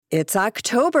It's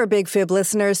October, Big Fib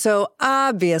listeners, so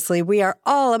obviously we are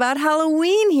all about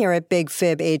Halloween here at Big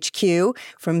Fib HQ.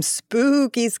 From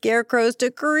spooky scarecrows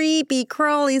to creepy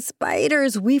crawly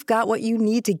spiders, we've got what you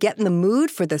need to get in the mood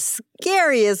for the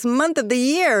scariest month of the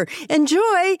year.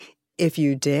 Enjoy, if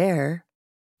you dare.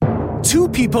 Two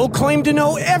people claim to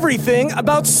know everything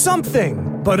about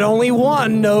something, but only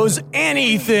one knows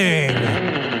anything.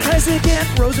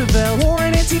 President Roosevelt wore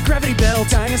an anti-gravity belt.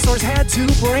 Dinosaurs had two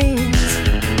brains.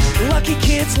 Lucky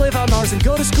kids live on Mars and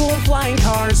go to school in flying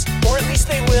cars. Or at least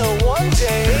they will one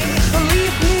day.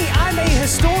 Believe me, I'm a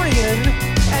historian.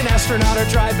 An astronaut or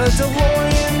drive a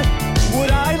DeLorean. Would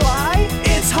I lie?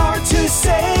 It's hard to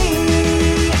say.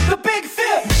 The Big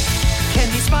Fib!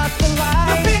 Can you spot the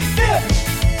lie? The Big Fib!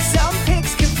 Some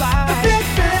pigs can fly. The Big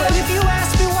Fib! But if you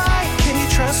ask me why, can you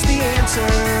trust the answer?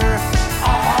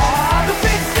 The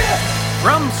Big Fib!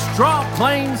 From Straw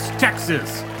Plains,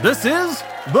 Texas, this is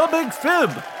The Big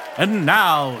Fib. And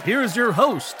now, here's your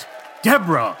host,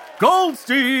 Deborah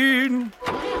Goldstein.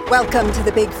 Welcome to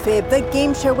The Big Fib, the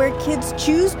game show where kids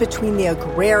choose between the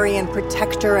agrarian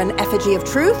protector and effigy of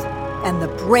truth and the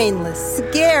brainless,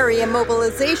 scary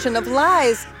immobilization of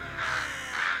lies.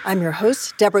 I'm your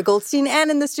host, Deborah Goldstein, and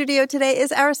in the studio today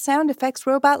is our sound effects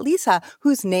robot, Lisa,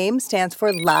 whose name stands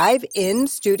for Live in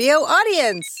Studio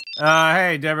Audience.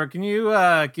 Hey, Deborah, can you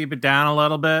keep it down a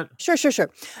little bit? Sure.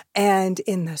 And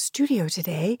in the studio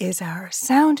today is our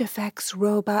sound effects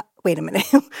robot. Wait a minute.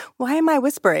 Why am I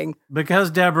whispering?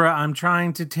 Because, Deborah, I'm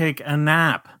trying to take a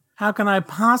nap. How can I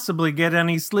possibly get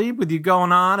any sleep with you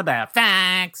going on about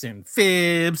facts and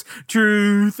fibs,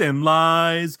 truth and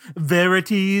lies,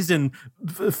 verities and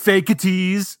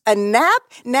faketies? A nap?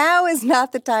 Now is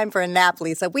not the time for a nap,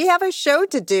 Lisa. We have a show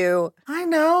to do. I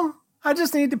know. I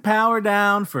just need to power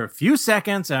down for a few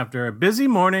seconds after a busy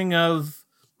morning of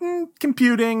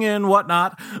computing and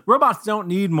whatnot. Robots don't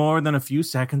need more than a few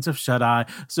seconds of shut-eye,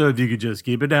 so if you could just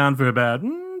keep it down for about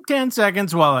 10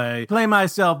 seconds while I play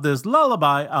myself this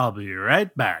lullaby, I'll be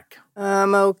right back.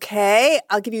 Okay.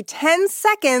 I'll give you 10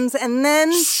 seconds and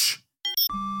then... Shh.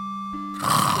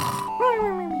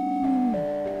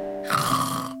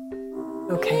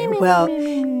 Okay, well,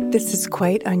 this is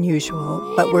quite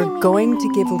unusual, but we're going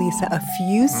to give Lisa a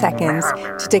few seconds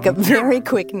to take a very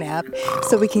quick nap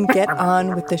so we can get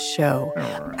on with the show.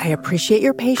 I appreciate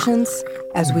your patience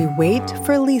as we wait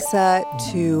for Lisa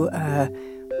to,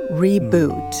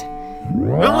 reboot.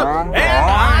 And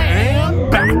I am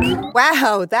back.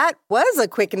 Wow, that was a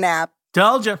quick nap.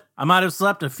 Told you. I might have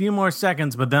slept a few more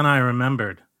seconds, but then I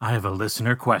remembered. I have a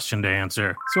listener question to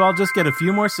answer, so I'll just get a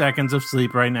few more seconds of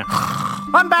sleep right now.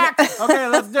 I'm back! Okay,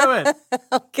 let's do it.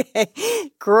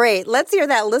 Okay, great. Let's hear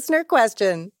that listener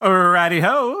question.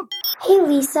 Alrighty-ho. Hey,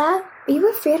 Lisa, are you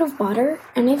afraid of water?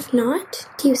 And if not,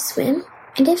 do you swim?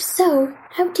 And if so,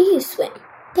 how do you swim?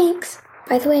 Thanks.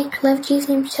 By the way, I love G's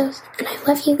game shows, and I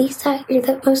love you, Lisa. You're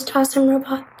the most awesome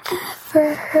robot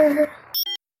ever.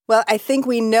 Well, I think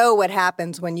we know what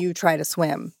happens when you try to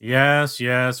swim.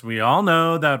 Yes, we all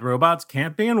know that robots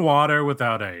can't be in water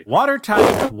without a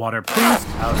watertight,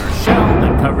 waterproof outer shell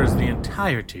that covers the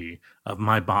entirety of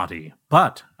my body.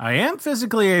 But I am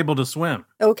physically able to swim.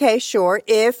 Okay, sure,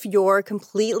 if you're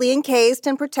completely encased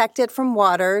and protected from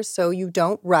water so you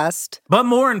don't rust. But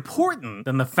more important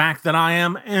than the fact that I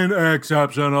am an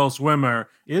exceptional swimmer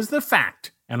is the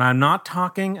fact, and I'm not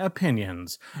talking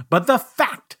opinions, but the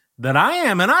fact that I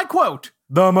am, and I quote,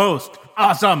 the most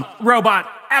awesome robot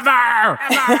ever!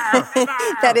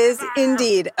 That is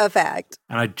indeed a fact.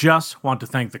 And I just want to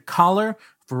thank the caller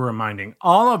for reminding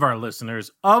all of our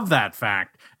listeners of that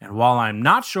fact. And while I'm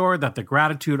not sure that the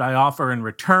gratitude I offer in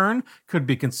return could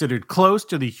be considered close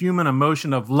to the human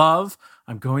emotion of love,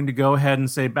 I'm going to go ahead and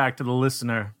say back to the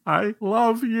listener, I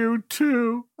love you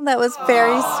too. That was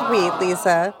very sweet,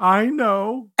 Lisa. I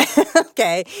know.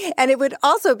 Okay, and it would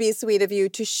also be sweet of you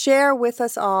to share with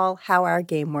us all how our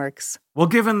game works. Well,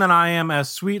 given that I am as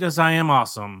sweet as I am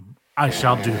awesome, I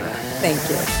shall do that. Thank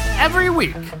you. Every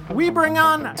week, we bring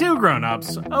on two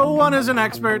grown-ups. One is an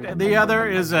expert, the other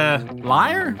is a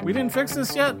liar? We didn't fix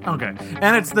this yet? Okay.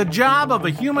 And it's the job of a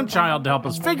human child to help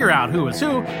us figure out who is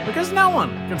who, because no one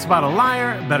can spot a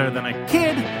liar better than a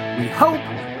kid. We hope.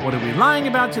 What are we lying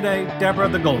about today, Deborah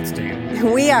the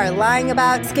Goldstein? We are lying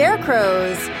about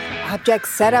scarecrows, objects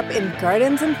set up in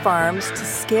gardens and farms to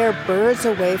scare birds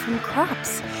away from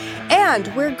crops.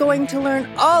 And we're going to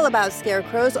learn all about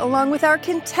scarecrows along with our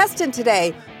contestant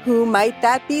today. Who might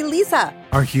that be, Lisa?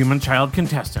 Our human child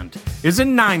contestant is a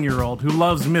 9-year-old who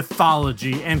loves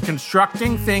mythology and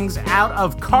constructing things out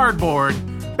of cardboard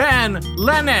Ben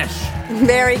Lenish.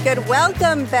 Very good.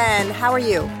 Welcome, Ben. How are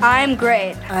you? I'm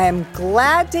great. I'm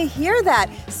glad to hear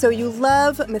that. So you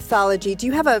love mythology. Do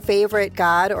you have a favorite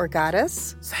god or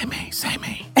goddess? Say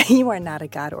me. You are not a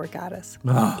god or goddess.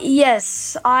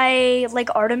 Yes, I like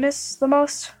Artemis the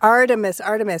most. Artemis.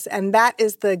 And that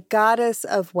is the goddess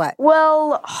of what?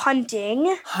 Well,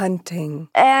 hunting Hunting.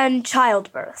 and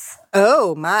childbirth.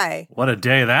 Oh, my. What a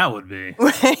day that would be.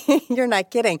 You're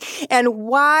not kidding. And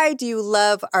why do you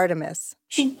love Artemis?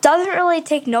 She doesn't really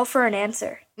take no for an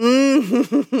answer.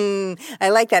 I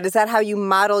like that. Is that how you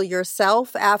model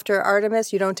yourself after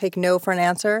Artemis? You don't take no for an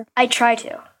answer? I try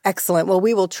to. Excellent. Well,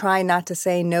 we will try not to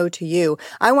say no to you.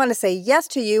 I want to say yes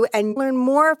to you and learn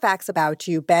more facts about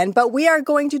you, Ben, but we are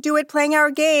going to do it playing our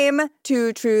game,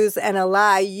 2 Truths and a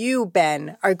Lie. You,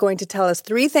 Ben, are going to tell us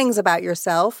 3 things about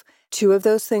yourself. 2 of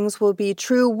those things will be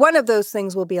true. 1 of those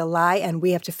things will be a lie, and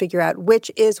we have to figure out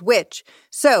which is which.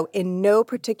 So, in no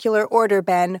particular order,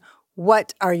 Ben,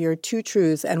 what are your 2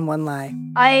 truths and 1 lie?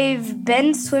 I've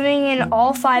been swimming in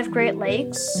all 5 Great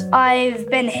Lakes. I've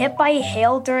been hit by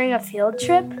hail during a field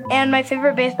trip. And my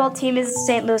favorite baseball team is the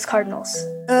St. Louis Cardinals.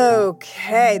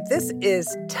 Okay, this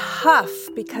is tough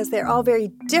because they're all very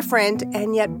different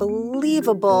and yet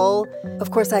believable.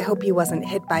 Of course, I hope he wasn't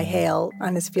hit by hail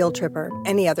on his field trip or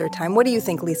any other time. What do you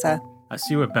think, Lisa? I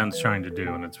see what Ben's trying to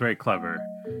do, and it's very clever.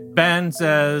 Ben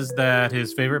says that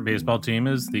his favorite baseball team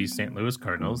is the St. Louis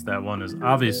Cardinals. That one is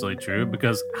obviously true,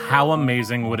 because how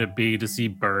amazing would it be to see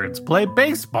birds play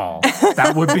baseball?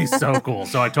 That would be so cool.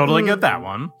 So I totally get that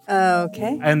one.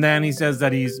 Okay. And then he says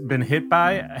that he's been hit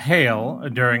by hail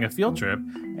during a field trip.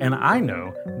 And I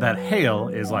know that hail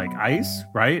is like ice,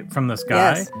 right, from the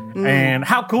sky. Yes. And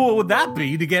how cool would that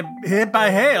be to get hit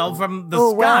by hail from the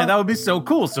sky? Wow. That would be so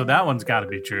cool. So that one's got to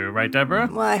be true, right, Deborah?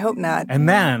 Well, I hope not. And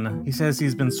then he says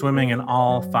he's been swimming in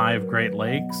all 5 Great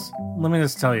Lakes. Let me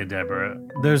just tell you, Deborah,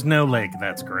 there's no lake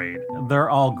that's great. They're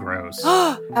all gross.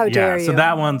 How dare you? So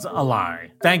that one's a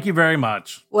lie. Thank you very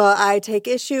much. Well, I take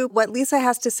issue. What Lisa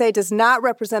has to say does not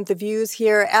represent the views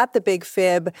here at the Big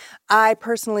Fib. I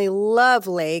personally love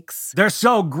lakes. They're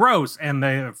so gross, and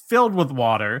they're filled with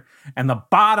water, and the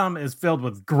bottom is filled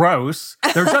with gross.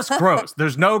 They're just gross.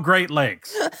 There's no Great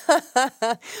Lakes.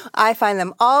 I find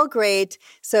them all great,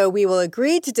 so we will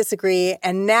agree to disagree,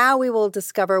 and now we will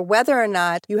discover whether or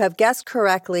not you have guessed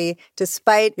correctly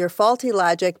despite your faulty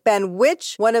logic. Ben,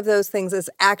 which one of those things is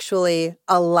actually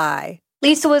a lie?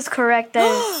 Lisa was correct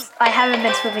as I haven't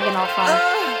been swimming in all 5.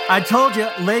 I told you,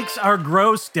 lakes are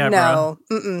gross, Deborah. No.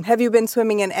 Mm-mm. Have you been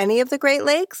swimming in any of the Great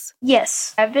Lakes?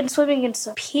 Yes, I've been swimming in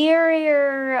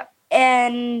Superior,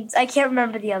 and I can't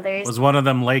remember the others. Was one of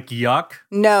them Lake Yuck?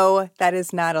 No, that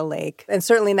is not a lake, and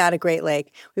certainly not a Great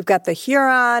Lake. We've got the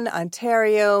Huron,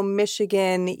 Ontario,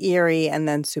 Michigan, Erie, and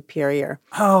then Superior.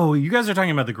 Oh, you guys are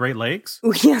talking about the Great Lakes?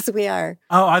 Yes, we are.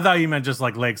 Oh, I thought you meant just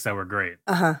like lakes that were great.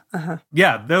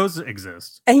 Yeah, those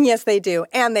exist. And yes, they do,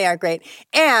 and they are great.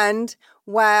 And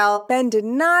while Ben did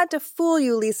not fool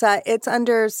you, Lisa, it's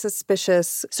under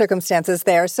suspicious circumstances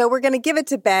there. So we're going to give it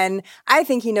to Ben. I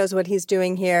think he knows what he's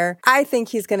doing here. I think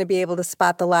he's going to be able to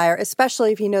spot the liar,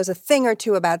 especially if he knows a thing or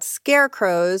two about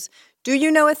scarecrows. Do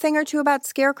you know a thing or two about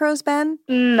scarecrows, Ben?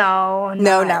 No,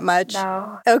 not much.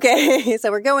 No. Okay, so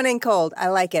we're going in cold. I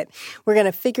like it. We're going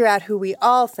to figure out who we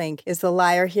all think is the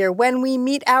liar here when we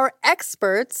meet our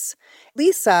experts.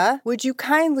 Lisa, would you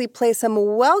kindly play some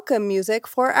welcome music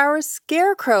for our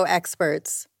scarecrow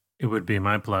experts? It would be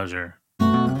my pleasure.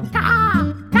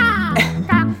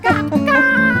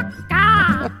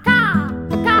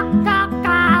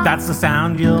 That's the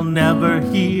sound you'll never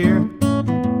hear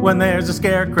when there's a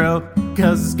scarecrow,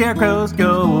 'cause the scarecrows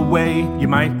go away. You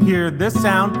might hear this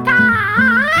sound,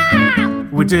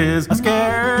 which is a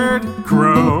scared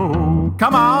crow.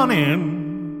 Come on in.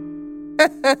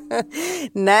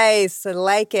 Nice, I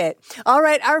like it. All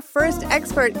right, our first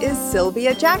expert is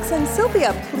Sylvia Jackson.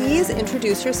 Sylvia, please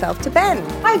introduce yourself to Ben.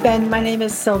 Hi, Ben. My name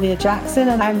is Sylvia Jackson,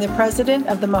 and I'm the president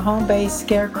of the Mahone Bay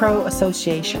Scarecrow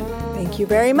Association. Thank you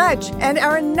very much. And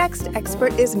our next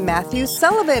expert is Matthew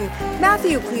Sullivan.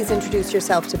 Matthew, please introduce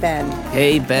yourself to Ben.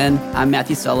 Hey, Ben. I'm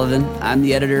Matthew Sullivan. I'm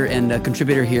the editor and a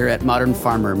contributor here at Modern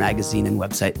Farmer magazine and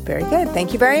website. Very good.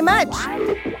 Thank you very much.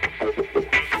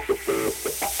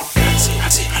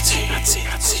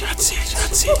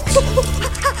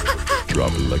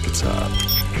 Drop it like it's hot.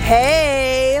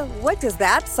 Hey, What does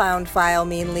that sound file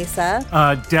mean, Lisa?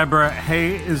 Deborah,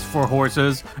 hay is for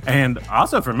horses, and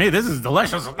also for me, this is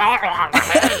delicious.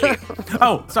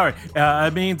 Oh, sorry.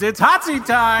 It means it's hot seat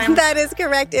time. That is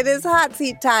correct. It is hot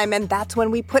seat time, and that's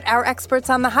when we put our experts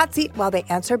on the hot seat while they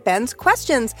answer Ben's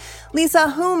questions.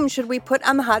 Lisa, whom should we put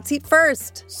on the hot seat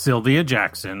first? Sylvia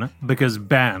Jackson, because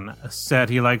Ben said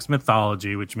he likes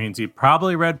mythology, which means he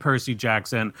probably read Percy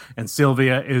Jackson, and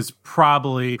Sylvia is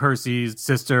probably Percy's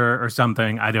sister or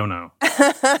something. I don't know.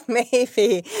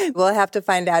 Maybe. We'll have to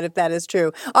find out if that is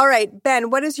true. All right, Ben,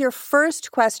 what is your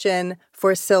first question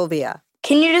for Sylvia?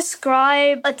 Can you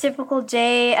describe a typical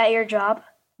day at your job?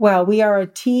 Well, we are a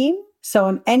team. So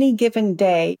on any given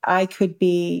day, I could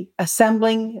be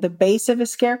assembling the base of a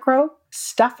scarecrow,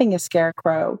 stuffing a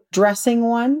scarecrow, dressing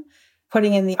one,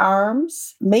 putting in the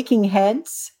arms, making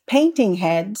heads, painting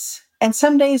heads. And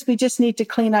some days we just need to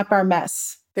clean up our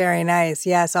mess. Very nice.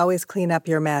 Yes, always clean up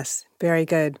your mess. Very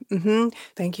good.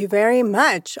 Thank you very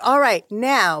much. All right,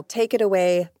 now take it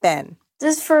away, Ben.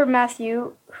 This is for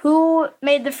Matthew. Who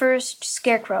made the first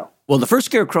scarecrow? Well, the first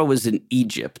scarecrow was in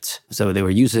Egypt. So they were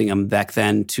using them back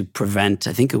then to prevent,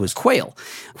 I think it was quail.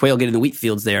 Quail get in the wheat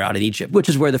fields there out in Egypt, which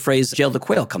is where the phrase jail the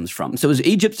quail comes from. So it was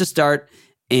Egypt to start,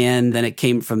 and then it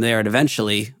came from there. And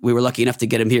eventually, we were lucky enough to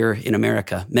get him here in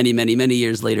America many, many, many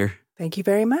years later. Thank you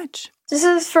very much. This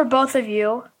is for both of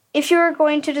you. If you were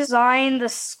going to design the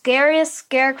scariest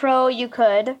scarecrow you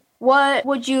could, what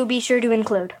would you be sure to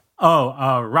include?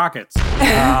 Rockets.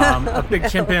 A big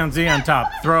chimpanzee on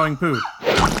top, throwing poop.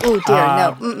 Oh,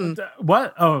 dear, no.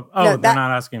 What? No, they're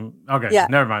not asking. Okay, yeah.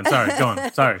 Never mind. Sorry, go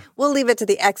on. Sorry. We'll leave it to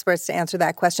the experts to answer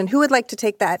that question. Who would like to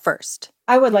take that first?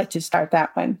 I would like to start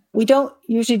that one. We don't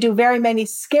usually do very many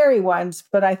scary ones,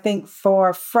 but I think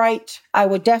for fright, I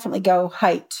would definitely go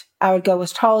height. I would go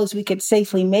as tall as we could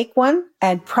safely make one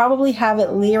and probably have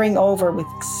it leering over with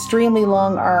extremely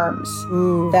long arms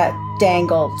that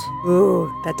dangled.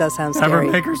 Ooh, that does sound scary.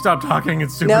 Ever make her stop talking?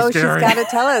 It's super scary. No, she's got to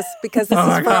tell us because this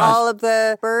is for all of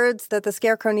the birds that the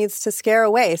scarecrow needs to scare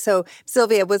away. So,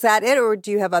 Sylvia, was that it or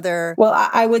do you have other? Well,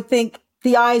 I would think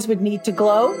the eyes would need to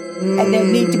glow and there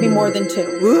need to be more than two.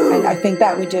 Ooh. And I think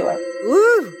that would do it.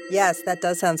 Ooh, yes, that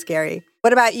does sound scary.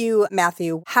 What about you,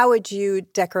 Matthew? How would you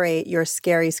decorate your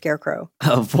scary scarecrow?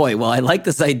 Oh, boy. Well, I like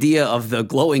this idea of the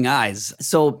glowing eyes.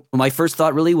 So my first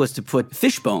thought really was to put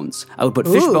fish bones. I would put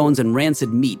fish bones and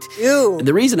rancid meat. Ew. And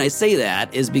the reason I say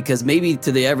that is because maybe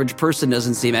to the average person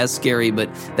doesn't seem as scary, but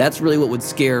that's really what would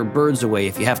scare birds away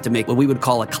if you have to make what we would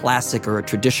call a classic or a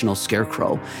traditional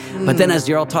scarecrow. But then as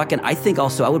you're all talking, I think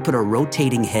also I would put a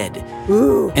rotating head.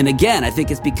 Ooh. And again, I think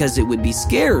it's because it would be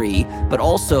scary, but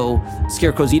also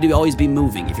scarecrows need to always be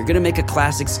moving. If you're going to make a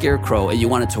classic scarecrow and you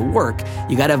want it to work,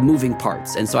 you got to have moving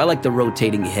parts. And so I like the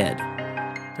rotating head.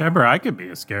 Deborah, I could be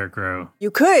a scarecrow. You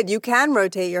could. You can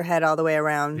rotate your head all the way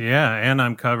around. Yeah, and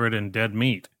I'm covered in dead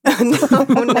meat.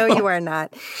 No, you are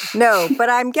not. No, but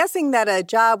I'm guessing that a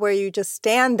job where you just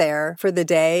stand there for the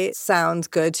day sounds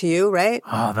good to you, right?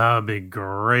 Oh, that would be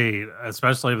great,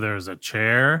 especially if there's a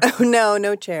chair. Oh,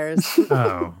 no chairs.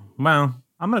 Oh, well,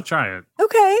 I'm going to try it.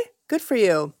 Okay. Good for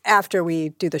you. After we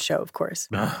do the show, of course.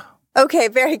 Okay,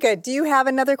 very good. Do you have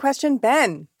another question,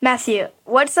 Ben? Matthew,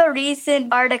 what's a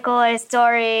recent article or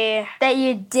story that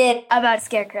you did about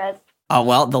scarecrows?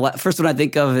 Well, the first one I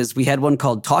think of is we had one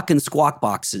called Talkin' Squawk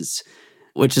Boxes,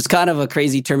 which is kind of a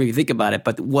crazy term if you think about it.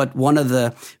 But what one of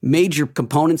the major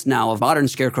components now of modern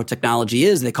scarecrow technology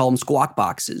is, they call them squawk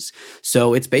boxes.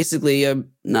 So it's basically,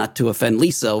 not to offend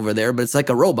Lisa over there, but it's like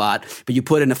a robot, but you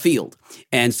put in a field.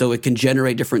 And so it can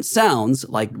generate different sounds,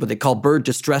 like what they call bird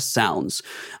distress sounds,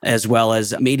 as well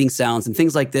as mating sounds and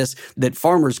things like this that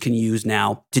farmers can use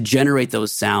now to generate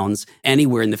those sounds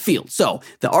anywhere in the field. So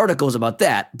the article is about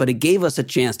that, but it gave us a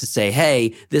chance to say,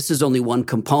 hey, this is only one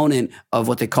component of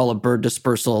what they call a bird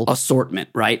dispersal assortment,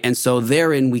 right? And so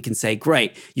therein we can say,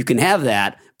 great, you can have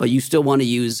that, but you still want to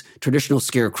use traditional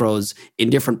scarecrows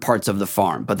in different parts of the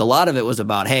farm. But a lot of it was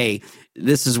about, hey,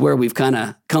 this is where we've kind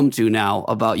of come to now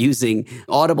about using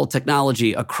audible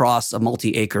technology across a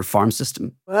multi-acre farm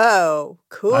system. Whoa,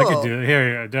 cool. I could do it.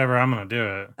 Here, Deborah, I'm going to do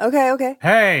it. Okay.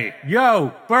 Hey,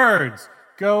 yo, birds,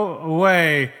 go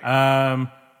away.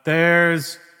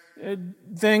 There's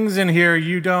things in here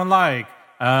you don't like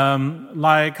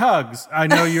hugs. I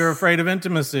know you're afraid of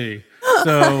intimacy.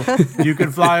 So you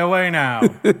can fly away now.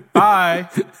 Bye.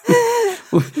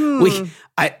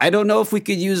 I don't know if we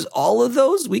could use all of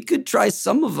those. We could try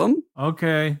some of them.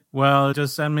 Okay. Well,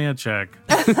 just send me a check.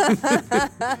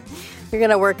 You're going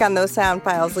to work on those sound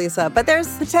files, Lisa. But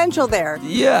there's potential there.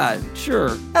 Yeah,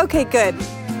 sure. Okay, good.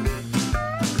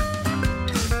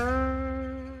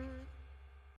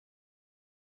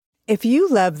 If you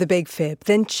love The Big Fib,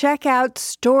 then check out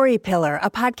Story Pillar, a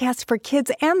podcast for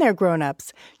kids and their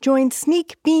grown-ups. Join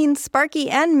Sneak, Bean, Sparky,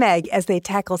 and Meg as they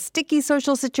tackle sticky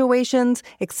social situations,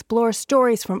 explore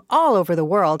stories from all over the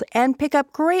world, and pick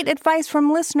up great advice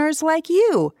from listeners like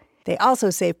you. They also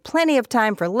save plenty of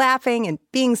time for laughing and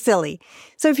being silly.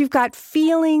 So if you've got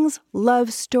feelings,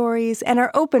 love stories, and are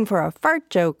open for a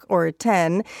fart joke or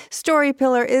 10, Story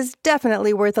Pillar is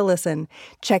definitely worth a listen.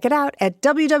 Check it out at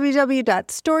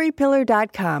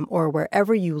www.storypillar.com or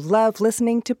wherever you love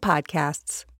listening to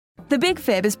podcasts. The Big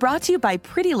Fib is brought to you by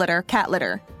Pretty Litter Cat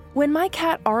Litter. When my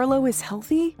cat Arlo is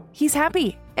healthy, he's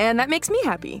happy, and that makes me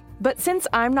happy. But since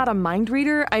I'm not a mind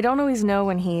reader, I don't always know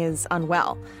when he is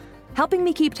unwell. Helping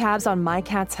me keep tabs on my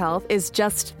cat's health is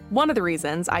just one of the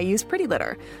reasons I use Pretty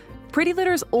Litter. Pretty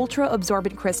Litter's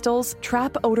ultra-absorbent crystals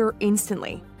trap odor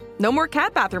instantly. No more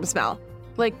cat bathroom smell.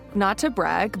 Like, not to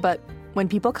brag, but when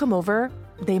people come over,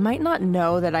 they might not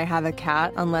know that I have a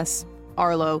cat unless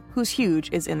Arlo, who's huge,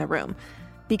 is in the room.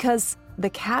 Because the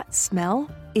cat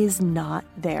smell is not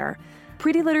there.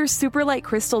 Pretty Litter's super light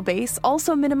crystal base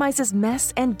also minimizes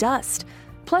mess and dust.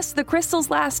 Plus, the crystals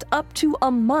last up to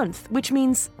a month, which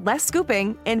means less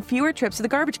scooping and fewer trips to the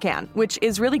garbage can, which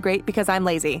is really great because I'm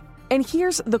lazy. And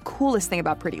here's the coolest thing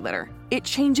about Pretty Litter. It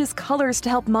changes colors to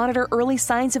help monitor early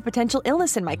signs of potential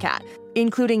illness in my cat,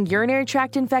 including urinary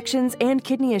tract infections and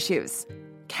kidney issues.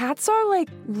 Cats are,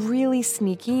 really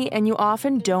sneaky, and you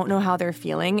often don't know how they're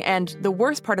feeling, and the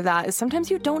worst part of that is sometimes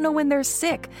you don't know when they're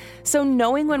sick. So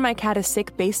knowing when my cat is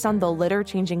sick based on the litter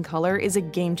changing color is a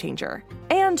game changer.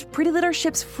 And Pretty Litter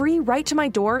ships free right to my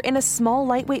door in a small,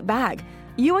 lightweight bag.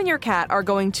 You and your cat are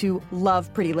going to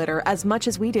love Pretty Litter as much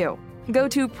as we do. Go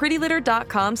to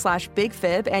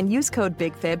prettylitter.com/bigfib and use code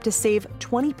BIGFIB to save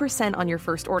 20% on your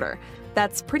first order.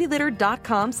 That's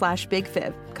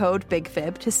prettylitter.com/bigfib, code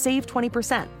BIGFIB to save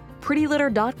 20%.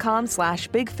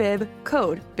 prettylitter.com/bigfib,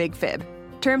 code BIGFIB.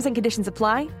 Terms and conditions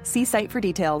apply. See site for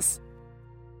details.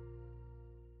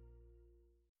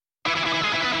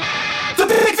 The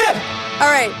Big Fib! All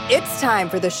right, it's time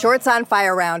for the Shorts on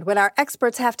Fire round, when our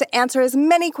experts have to answer as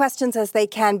many questions as they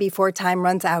can before time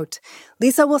runs out.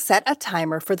 Lisa will set a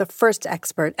timer for the first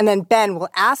expert, and then Ben will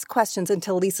ask questions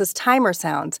until Lisa's timer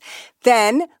sounds.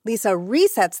 Then Lisa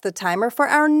resets the timer for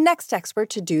our next expert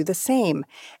to do the same.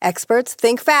 Experts,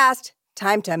 think fast.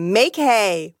 Time to make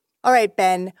hay. All right,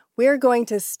 Ben, we're going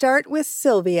to start with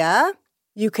Sylvia.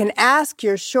 You can ask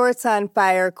your Shorts on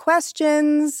Fire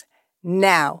questions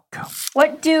now.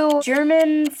 What do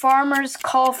German farmers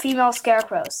call female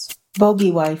scarecrows? Bogey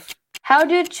wife. How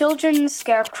did children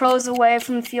scare crows away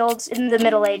from fields in the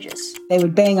Middle Ages? They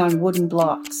would bang on wooden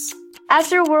blocks.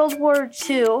 After World War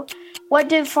II, what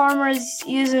did farmers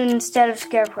use instead of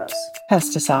scarecrows?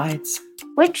 Pesticides.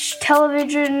 Which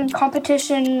television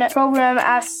competition program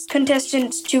asked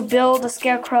contestants to build a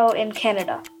scarecrow in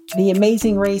Canada? The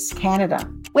Amazing Race Canada.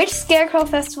 Which scarecrow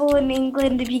festival in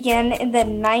England began in the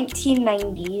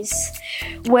 1990s,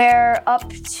 where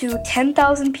up to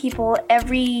 10,000 people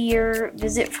every year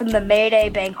visit from the May Day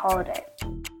bank holiday?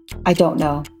 I don't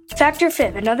know. Fact or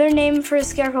fib? Another name for a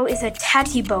scarecrow is a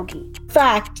tatty bogey.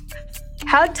 Fact.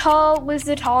 How tall was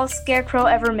the tallest scarecrow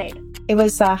ever made? It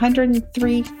was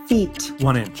 103 feet.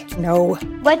 1 inch. No.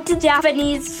 What did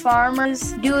Japanese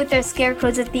farmers do with their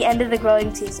scarecrows at the end of the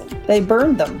growing season? They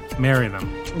burned them. Marry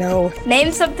them. No.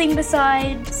 Name something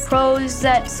besides crows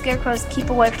that scarecrows keep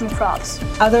away from crops.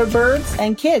 Other birds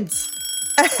and kids.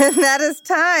 And that is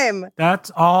time.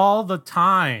 That's all the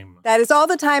time. That is all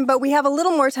the time, but we have a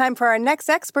little more time for our next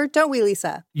expert, don't we,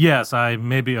 Lisa? Yes, I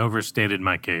maybe overstated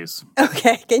my case.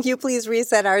 Okay, can you please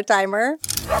reset our timer?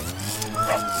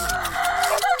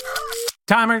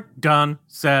 Timer, done,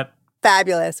 set.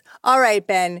 Fabulous. All right,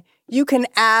 Ben, you can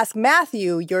ask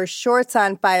Matthew your Shorts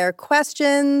on Fire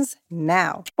questions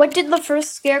now. What did the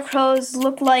first scarecrows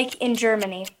look like in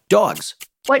Germany? Dogs.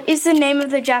 What is the name of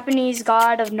the Japanese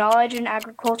god of knowledge and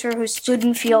agriculture who stood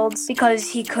in fields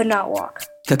because he could not walk?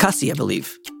 Kakashi, I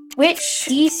believe. Which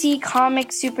DC comic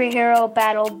superhero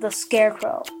battled the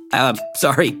Scarecrow?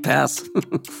 Sorry, pass.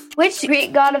 Which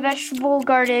Greek god of vegetable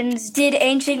gardens did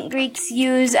ancient Greeks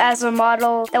use as a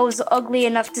model that was ugly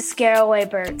enough to scare away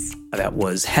birds? That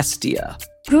was Hestia.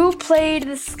 Who played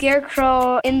the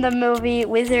Scarecrow in the movie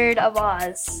Wizard of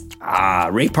Oz?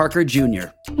 Ray Parker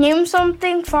Jr. Name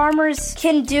something farmers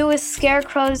can do with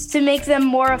scarecrows to make them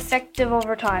more effective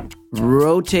over time.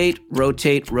 Rotate,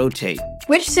 rotate, rotate.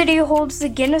 Which city holds the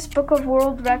Guinness Book of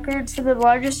World Records for the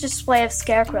largest display of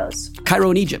scarecrows? Cairo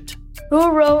in Egypt.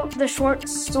 Who wrote the short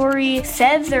story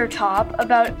Feathertop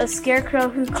about a scarecrow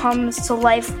who comes to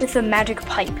life with a magic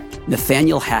pipe?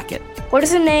 Nathaniel Hackett. What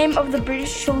is the name of the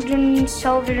British children's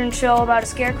television show about a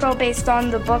scarecrow based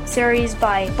on the book series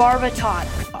by Barbara Todd?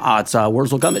 It's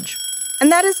Wurzel Gummidge.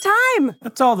 And that is time.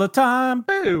 That's all the time.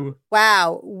 Boo.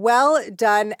 Wow. Well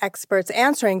done, experts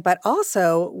answering, but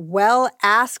also well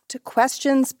asked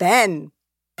questions, Ben.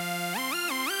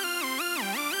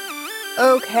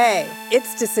 Okay,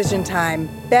 it's decision time.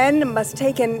 Ben must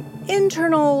take an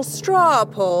internal straw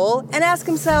poll and ask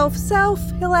himself,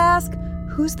 he'll ask,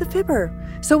 who's the fibber?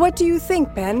 So what do you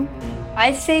think, Ben?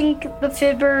 I think the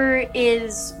fibber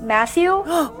is Matthew.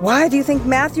 Why do you think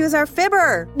Matthew is our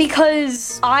fibber?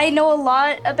 Because I know a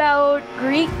lot about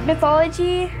Greek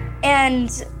mythology,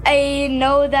 and I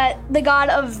know that the god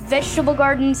of vegetable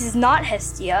gardens is not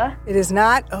Hestia. It is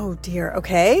not? Oh, dear.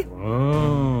 Okay.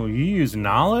 Oh, you use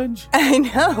knowledge? I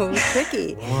know.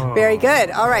 Tricky. Whoa. Very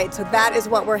good. All right. So that is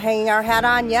what we're hanging our hat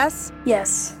on, yes?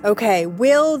 Yes. Okay.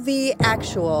 Will the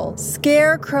actual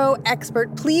scarecrow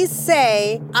expert please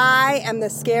say, I am the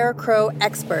scarecrow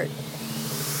expert?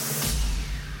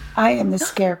 I am the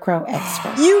scarecrow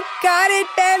expert. You got it,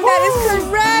 Ben. That is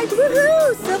correct.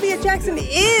 Woohoo! Sylvia Jackson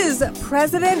is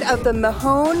president of the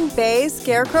Mahone Bay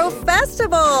Scarecrow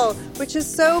Festival, which is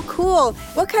so cool.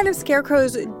 What kind of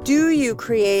scarecrows do you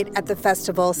create at the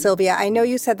festival, Sylvia? I know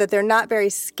you said that they're not very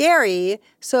scary.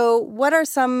 So what are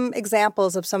some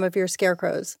examples of some of your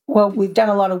scarecrows? Well, we've done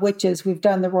a lot of witches. We've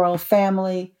done the royal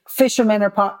family. Fishermen are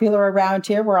popular around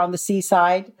here. We're on the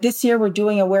seaside. This year, we're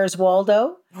doing a Where's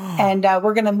Waldo? And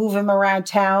we're going to move him around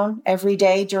town every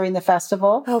day during the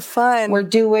festival. Oh, fun. We're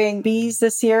doing bees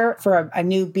this year for a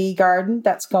new bee garden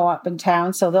that's going up in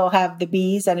town. So they'll have the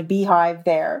bees and a beehive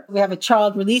there. We have a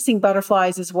child releasing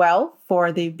butterflies as well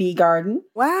for the bee garden.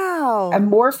 Wow. And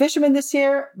more fishermen this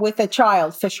year with a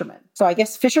child fisherman. So I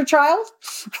guess Fisher Child?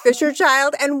 Fisher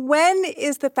Child. And when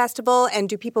is the festival? And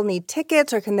do people need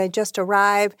tickets or can they just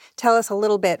arrive? Tell us a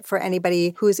little bit for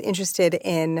anybody who's interested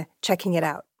in checking it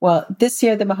out. Well, this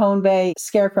year, the Mahone Bay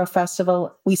Scarecrow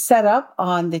Festival, we set up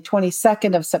on the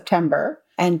 22nd of September,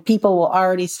 and people will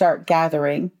already start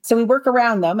gathering. So we work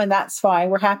around them, and that's fine.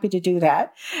 We're happy to do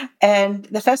that. And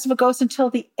the festival goes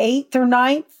until the 8th or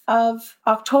 9th of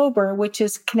October, which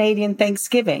is Canadian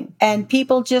Thanksgiving. And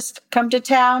people just come to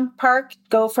town, park,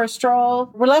 go for a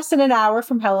stroll. We're less than an hour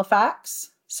from Halifax.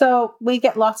 So we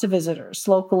get lots of visitors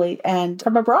locally and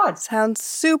from abroad. Sounds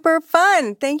super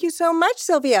fun. Thank you so much,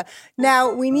 Sylvia.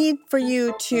 Now, we need for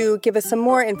you to give us some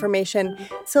more information.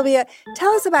 Sylvia,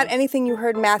 tell us about anything you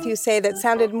heard Matthew say that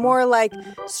sounded more like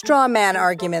straw man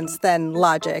arguments than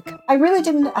logic. I really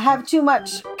didn't have too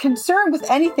much concern with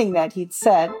anything that he'd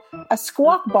said. A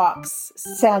squawk box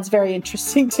sounds very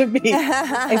interesting to me.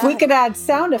 If we could add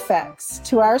sound effects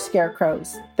to our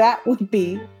scarecrows, that would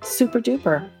be super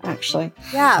duper, actually.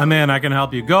 Yeah. I'm in. I can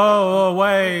help you. Go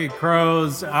away,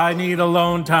 crows. I need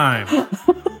alone time.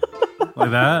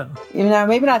 Like that? You know,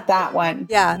 maybe not that one.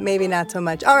 Yeah, maybe not so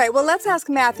much. All right, well, let's ask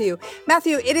Matthew.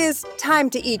 Matthew, it is time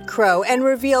to eat crow and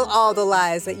reveal all the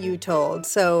lies that you told.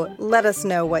 So let us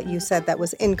know what you said that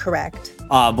was incorrect.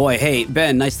 Boy, hey,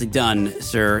 Ben, nicely done,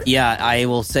 sir. Yeah, I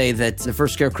will say that the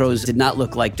first scarecrows did not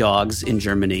look like dogs in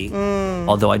Germany,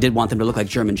 although I did want them to look like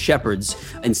German shepherds.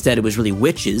 Instead, it was really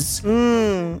witches.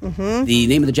 Mm-hmm. The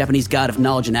name of the Japanese god of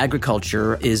knowledge and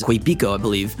agriculture is Koipiko, I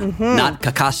believe, not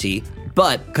Kakashi.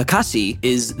 But Kakashi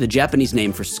is the Japanese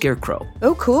name for scarecrow.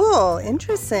 Oh, cool.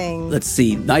 Interesting. Let's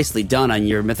see. Nicely done on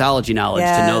your mythology knowledge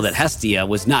to know that Hestia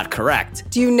was not correct.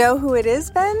 Do you know who it is,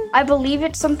 Ben? I believe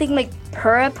it's something like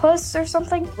Peripus or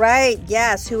something. Right,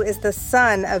 yes, who is the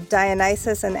son of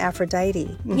Dionysus and Aphrodite.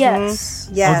 Mm-hmm. Yes.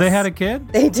 Yes. Oh, they had a kid?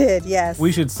 They did, yes.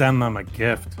 We should send them a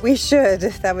gift. We should.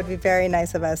 That would be very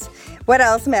nice of us. What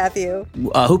else, Matthew?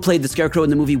 Who played the scarecrow in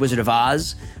the movie Wizard of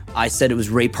Oz? I said it was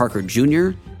Ray Parker Jr.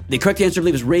 The correct answer, I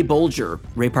believe, is Ray Bolger.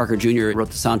 Ray Parker Jr. wrote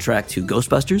the soundtrack to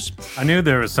Ghostbusters. I knew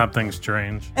there was something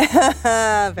strange.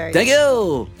 Very Thank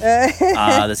you!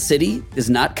 The city is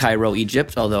not Cairo,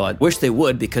 Egypt, although I wish they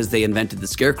would because they invented the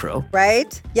scarecrow.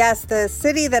 Right? Yes, the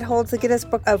city that holds the Guinness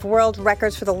Book of World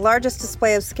Records for the largest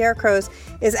display of scarecrows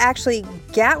is actually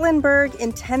Gatlinburg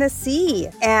in Tennessee,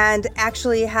 and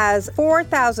actually has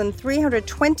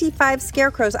 4,325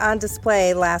 scarecrows on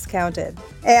display last counted.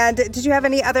 And did you have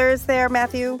any others there,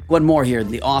 Matthew? One more here.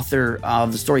 The author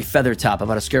of the story Feathertop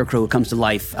about a scarecrow who comes to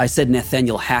life. I said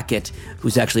Nathaniel Hackett,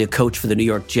 who's actually a coach for the New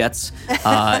York Jets.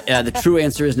 The true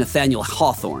answer is Nathaniel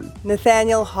Hawthorne.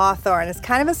 Nathaniel Hawthorne. It's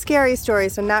kind of a scary story,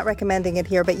 so not recommending it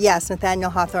here. But yes,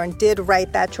 Nathaniel Hawthorne did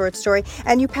write that short story.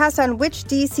 And you passed on which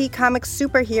DC Comics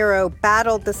superhero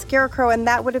battled the Scarecrow, and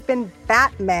that would have been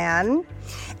Batman.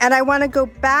 And I want to go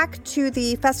back to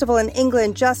the festival in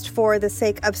England just for the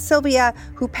sake of Sylvia,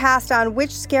 who passed on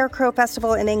which Scarecrow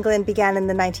festival in England began in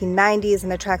the 1990s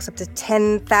and attracts up to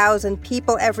 10,000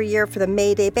 people every year for the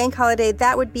May Day bank holiday.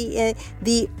 That would be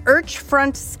the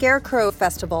Urchfront Scarecrow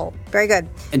Festival. Very good.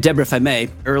 And Deborah, if I may,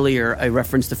 earlier I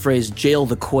referenced the phrase jail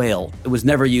the quail. It was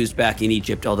never used back in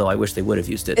Egypt, although I wish they would have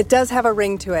used it. It does have a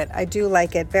ring to it. I do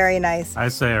like it. Very nice. I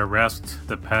say arrest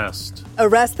the pest.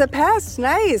 Arrest the pest.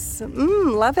 Nice.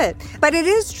 Love it. But it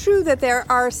is true that there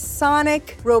are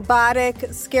sonic robotic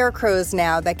scarecrows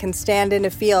now that can stand in a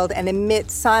field and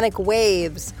emit sonic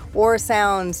waves or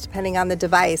sounds, depending on the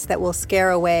device, that will scare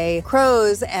away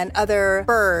crows and other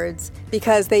birds,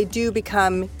 because they do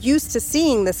become used to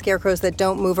seeing the scarecrows that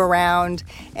don't move around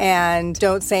and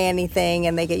don't say anything,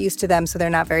 and they get used to them, so they're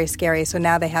not very scary. So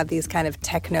now they have these kind of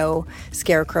techno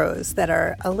scarecrows that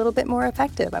are a little bit more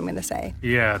effective, I'm going to say.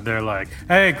 Yeah, they're like,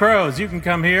 hey, crows, you can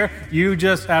come here. You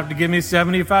just have to give me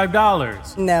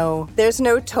 $75. No, there's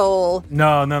no toll.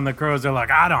 No, and then the crows are like,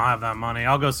 I don't have that money.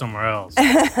 I'll go somewhere else.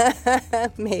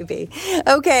 Maybe.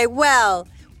 Okay, well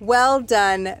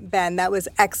done, Ben. That was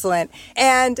excellent.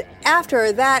 And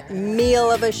after that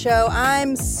meal of a show,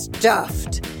 I'm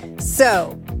stuffed.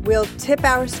 So we'll tip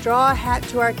our straw hat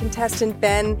to our contestant,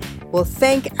 Ben. We'll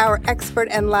thank our expert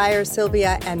and liar,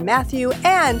 Sylvia and Matthew.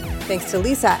 And thanks to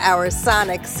Lisa, our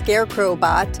sonic scarecrow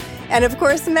bot. And of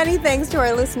course, many thanks to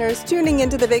our listeners tuning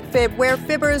into The Big Fib, where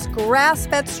fibbers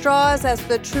grasp at straws as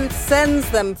the truth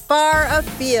sends them far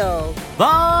afield.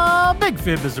 The Big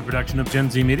Fib is a production of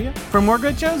Gen Z Media. For more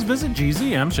great shows, visit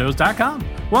gzmshows.com.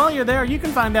 While you're there, you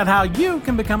can find out how you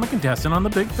can become a contestant on The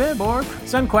Big Fib or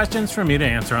send questions for me to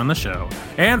answer on the show.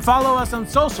 And follow us on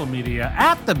social media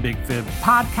at The Big Fib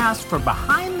Podcast for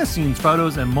behind-the-scenes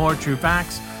photos and more true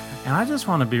facts. And I just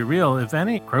want to be real. If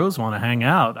any crows want to hang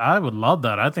out, I would love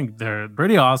that. I think they're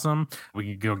pretty awesome.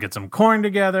 We could go get some corn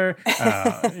together.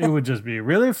 It would just be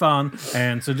really fun.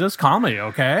 And so just call me,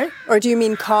 okay? Or do you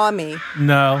mean call me?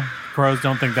 No, crows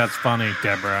don't think that's funny,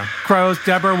 Deborah. Crows,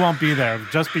 Deborah won't be there.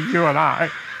 Just be you and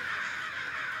I.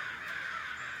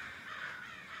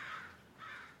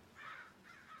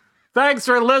 Thanks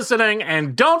for listening,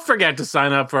 and don't forget to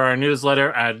sign up for our newsletter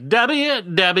at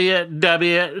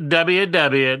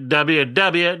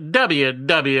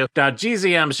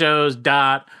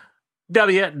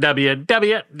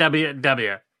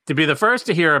www.gzmshows.www to be the first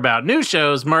to hear about new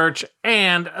shows, merch,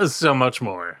 and so much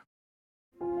more.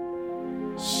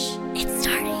 Shh, it's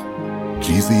starting.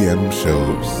 GZM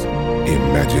Shows.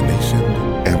 Imagination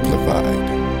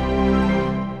Amplified.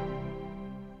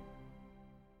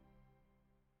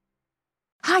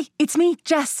 Hi, it's me,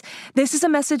 Jess. This is a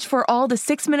message for all the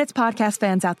 6 Minutes podcast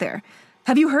fans out there.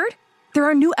 Have you heard? There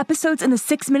are new episodes in the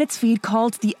 6 Minutes feed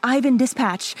called the Ivan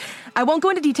Dispatch. I won't go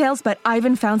into details, but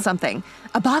Ivan found something.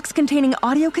 A box containing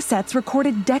audio cassettes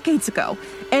recorded decades ago,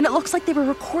 and it looks like they were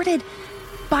recorded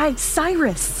by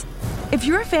Cyrus. If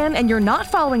you're a fan and you're not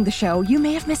following the show, you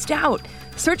may have missed out.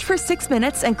 Search for 6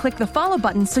 Minutes and click the follow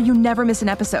button so you never miss an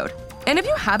episode. And if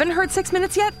you haven't heard 6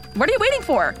 Minutes yet, what are you waiting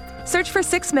for? Search for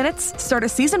 6 Minutes, start a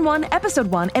Season 1, Episode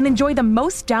 1, and enjoy the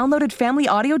most downloaded family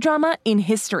audio drama in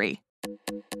history.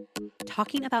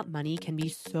 Talking about money can be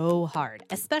so hard,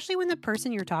 especially when the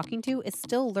person you're talking to is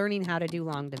still learning how to do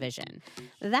long division.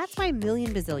 That's why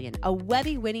Million Bazillion, a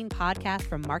Webby-winning podcast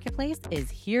from Marketplace,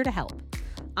 is here to help.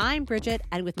 I'm Bridget,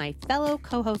 and with my fellow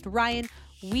co-host Ryan,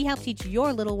 we help teach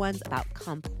your little ones about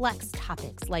complex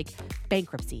topics like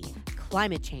bankruptcy,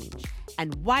 climate change,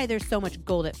 and why there's so much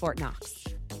gold at Fort Knox.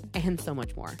 And so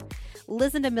much more.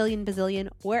 Listen to Million Bazillion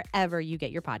wherever you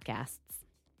get your podcasts.